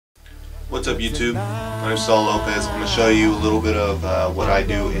What's up YouTube? My name is Saul Lopez. I'm going to show you a little bit of what I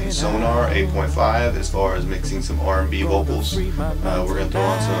do in Sonar 8.5 as far as mixing some R&B vocals. We're going to throw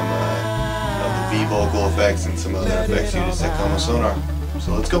on some of the V vocal effects and some other effects units that come with Sonar.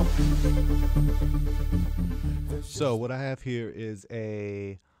 So let's go. So what I have here is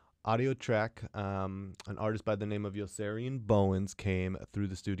a audio track. An artist by the name of Yossarian Bowens came through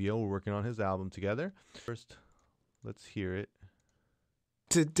the studio. We're working on his album together. First, let's hear it.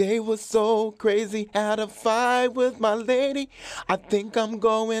 Today was so crazy, had a fight with my lady. I think I'm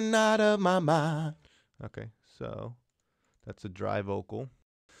going out of my mind. Okay, so that's a dry vocal.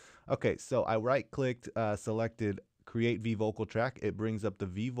 Okay, so I right-clicked, selected Create V Vocal Track. It brings up the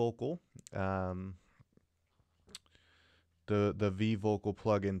V Vocal, the V Vocal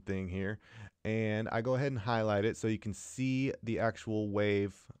plugin thing here, and I go ahead and highlight it so you can see the actual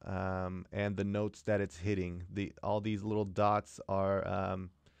wave and the notes that it's hitting. All these little dots are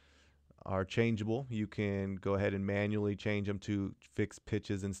changeable. You can go ahead and manually change them to fix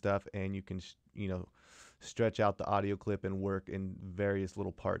pitches and stuff, and you can stretch out the audio clip and work in various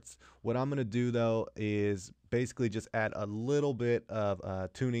little parts. What I'm going to do though is basically just add a little bit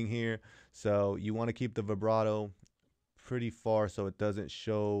of tuning here. So you want to keep the vibrato pretty far so it doesn't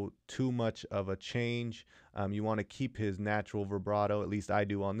show too much of a change. You want to keep his natural vibrato, at least I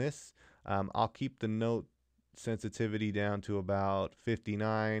do on this. I'll keep the note sensitivity down to about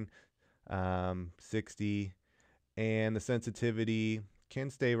 59, 60, and the sensitivity can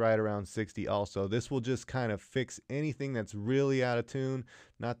stay right around 60 also. This will just kind of fix anything that's really out of tune.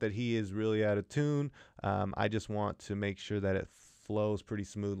 Not that he is really out of tune. I just want to make sure that it flows pretty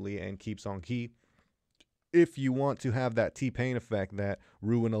smoothly and keeps on key. If you want to have that T-Pain effect that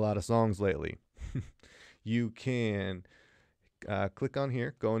ruined a lot of songs lately, you can click on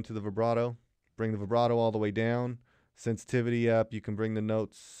here, go into the vibrato, bring the vibrato all the way down, sensitivity up. You can bring the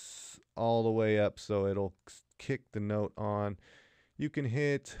notes all the way up so it'll kick the note on. You can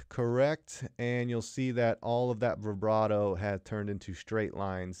hit correct and you'll see that all of that vibrato has turned into straight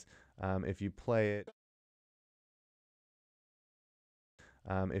lines. If you play it,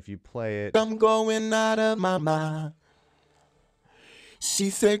 I'm going out of my mind.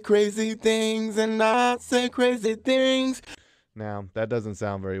 She said crazy things and I said crazy things. Now, that doesn't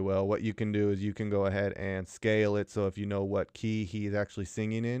sound very well. What you can do is you can go ahead and scale it. So if you know what key he's actually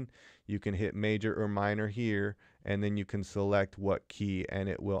singing in, you can hit major or minor here, and then you can select what key, and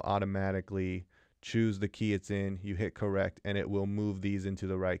it will automatically choose the key it's in. You hit correct, and it will move these into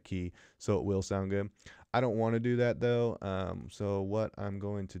the right key, so it will sound good. I don't want to do that, though. So what I'm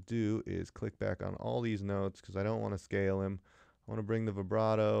going to do is click back on all these notes because I don't want to scale him. I want to bring the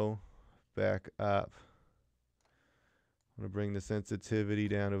vibrato back up. I'm going to bring the sensitivity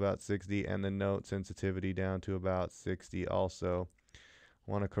down to about 60 and the note sensitivity down to about 60 also.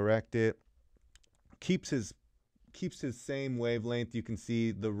 Want to correct it. Keeps his same wavelength. You can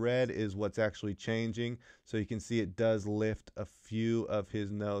see the red is what's actually changing. So you can see it does lift a few of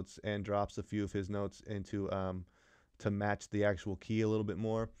his notes and drops a few of his notes into to match the actual key a little bit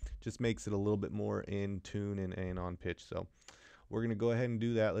more. Just makes it a little bit more in tune and on pitch. So we're going to go ahead and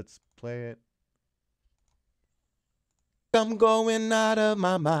do that. Let's play it. I'm going out of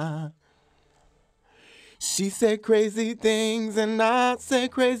my mind. She said crazy things and I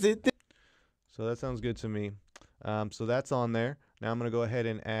said crazy things. So that sounds good to me. So that's on there. Now I'm going to go ahead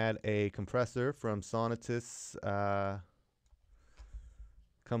and add a compressor from Sonatus.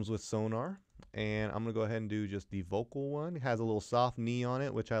 Comes with Sonar. And I'm going to go ahead and do just the vocal one. It has a little soft knee on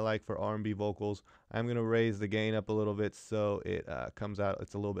it, which I like for R&B vocals. I'm going to raise the gain up a little bit so it comes out,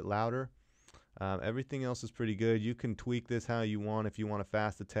 it's a little bit louder. Everything else is pretty good. You can tweak this how you want. If you want a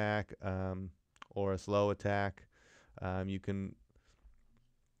fast attack or a slow attack, you can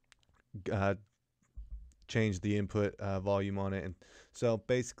change the input volume on it. And so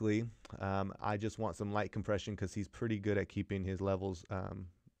basically, I just want some light compression because he's pretty good at keeping his levels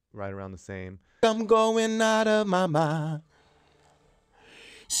right around the same. I'm going out of my mind.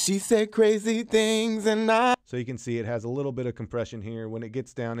 She said crazy things and I. So you can see it has a little bit of compression here. When it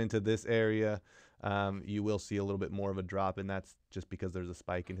gets down into this area, you will see a little bit more of a drop, and that's just because there's a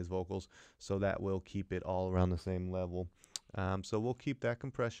spike in his vocals. So that will keep it all around the same level. So we'll keep that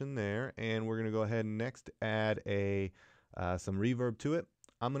compression there, and we're going to go ahead and next add some reverb to it.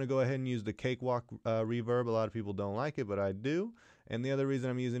 I'm going to go ahead and use the cakewalk reverb. A lot of people don't like it, but I do. And the other reason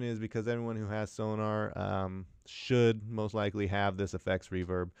I'm using it is because everyone who has Sonar should most likely have this effects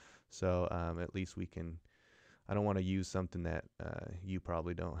reverb. So at least we can, I don't want to use something that you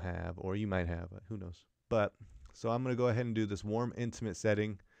probably don't have, or you might have, who knows. But so I'm going to go ahead and do this warm intimate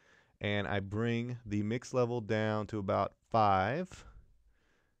setting, and I bring the mix level down to about 5.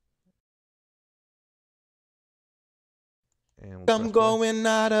 And we'll I'm press play. going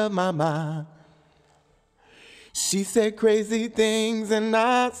out of my mind. She said crazy things and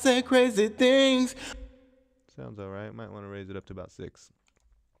I said crazy things. Sounds all right. Might want to raise it up to about 6.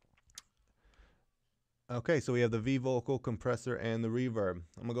 Okay, so we have the V vocal, compressor, and the reverb.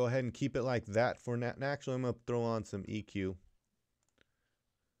 I'm going to go ahead and keep it like that for now. Actually, I'm going to throw on some EQ.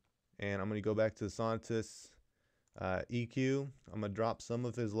 And I'm going to go back to the Sonatus EQ. I'm going to drop some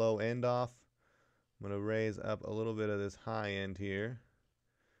of his low end off. I'm going to raise up a little bit of this high end here.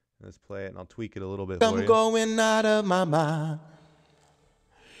 Let's play it, and I'll tweak it a little bit for you. I'm going out of my mind.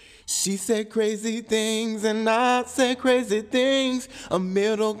 She said crazy things and I said crazy things. A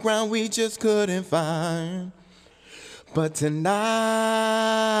middle ground we just couldn't find. But tonight,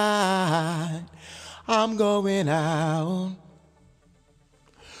 I'm going out.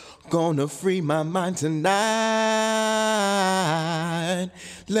 Gonna free my mind tonight.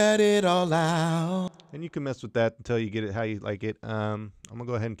 Let it all out. And you can mess with that until you get it how you like it. I'm going to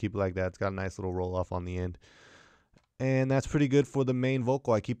go ahead and keep it like that. It's got a nice little roll off on the end. And that's pretty good for the main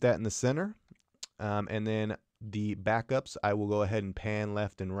vocal. I keep that in the center. And then the backups, I will go ahead and pan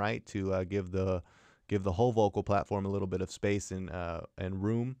left and right to give the whole vocal platform a little bit of space and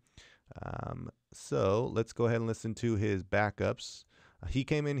room. So let's go ahead and listen to his backups. He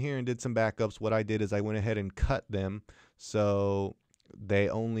came in here and did some backups. What I did is I went ahead and cut them so they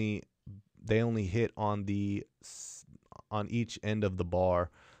only hit on each end of the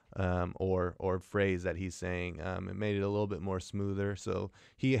bar or phrase that he's saying. It made it a little bit more smoother. So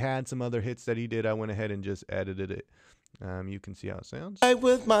he had some other hits that he did. I went ahead and just edited it. You can see how it sounds.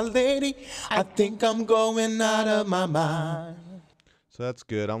 With my lady, I think I'm going out of my mind. So that's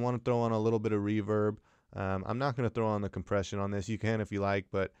good. I want to throw on a little bit of reverb. I'm not going to throw on the compression on this. You can if you like,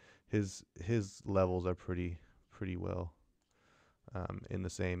 but his levels are pretty well in the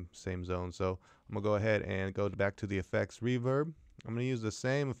same zone. So I'm gonna go ahead and go back to the effects reverb. I'm gonna use the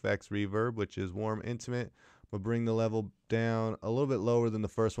same effects reverb, which is warm, intimate. I'm gonna bring the level down a little bit lower than the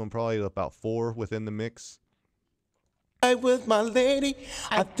first one, probably about 4 within the mix. With my lady,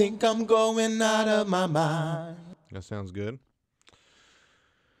 I think I'm going out of my mind. That sounds good.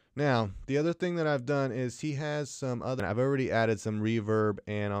 Now, the other thing that I've done is he has some other, I've already added some reverb,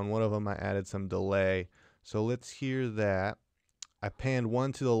 and on one of them I added some delay. So let's hear that. I panned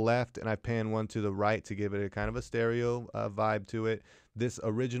one to the left and I panned one to the right to give it a kind of a stereo vibe to it. This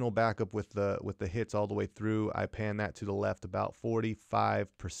original backup with the hits all the way through, I panned that to the left about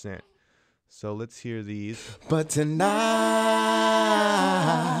 45%. So let's hear these. But tonight,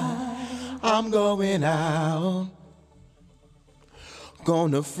 I'm going out.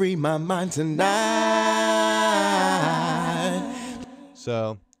 Gonna free my mind tonight.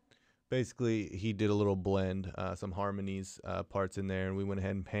 So basically, he did a little blend, some harmonies parts in there, and we went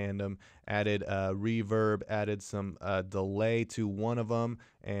ahead and panned them, added reverb, added some delay to one of them,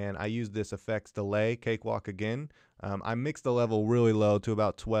 and I used this effects delay, cakewalk again. I mixed the level really low to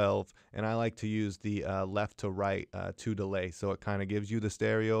about 12, and I like to use the left to right to delay, so it kind of gives you the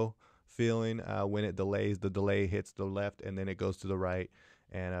stereo feeling. When it delays, the delay hits the left, and then it goes to the right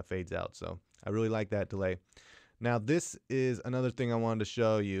and fades out. So I really like that delay. Now this is another thing I wanted to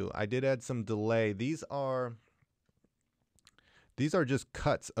show you. I did add some delay. These are just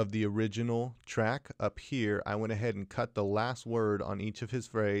cuts of the original track up here. I went ahead and cut the last word on each of his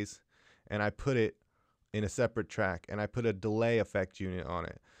phrase, and I put it in a separate track, and I put a delay effect unit on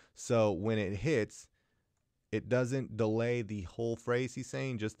it. So when it hits, it doesn't delay the whole phrase he's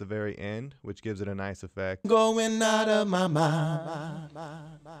saying, just the very end, which gives it a nice effect. Going out of my mind.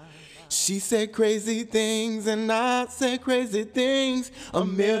 She said crazy things and I said crazy things. A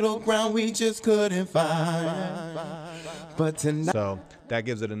middle ground we just couldn't find. But tonight. So that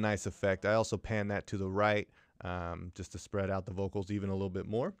gives it a nice effect. I also pan that to the right just to spread out the vocals even a little bit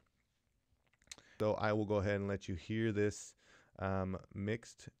more. So I will go ahead and let you hear this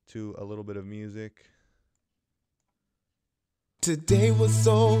mixed to a little bit of music. Today was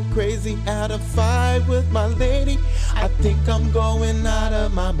so crazy, had a fight with my lady. I think I'm going out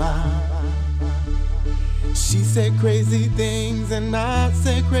of my mind. She said crazy things and I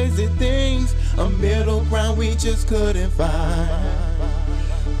said crazy things. A middle ground we just couldn't find.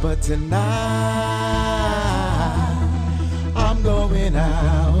 But tonight, I'm going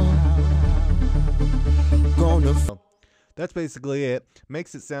out. Gonna That's basically it.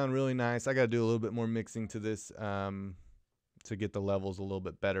 Makes it sound really nice. I got to do a little bit more mixing to this to get the levels a little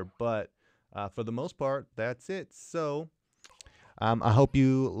bit better, but for the most part, that's it. So I hope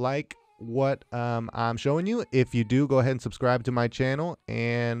you like what I'm showing you. If you do, go ahead and subscribe to my channel,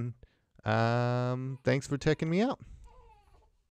 and thanks for checking me out.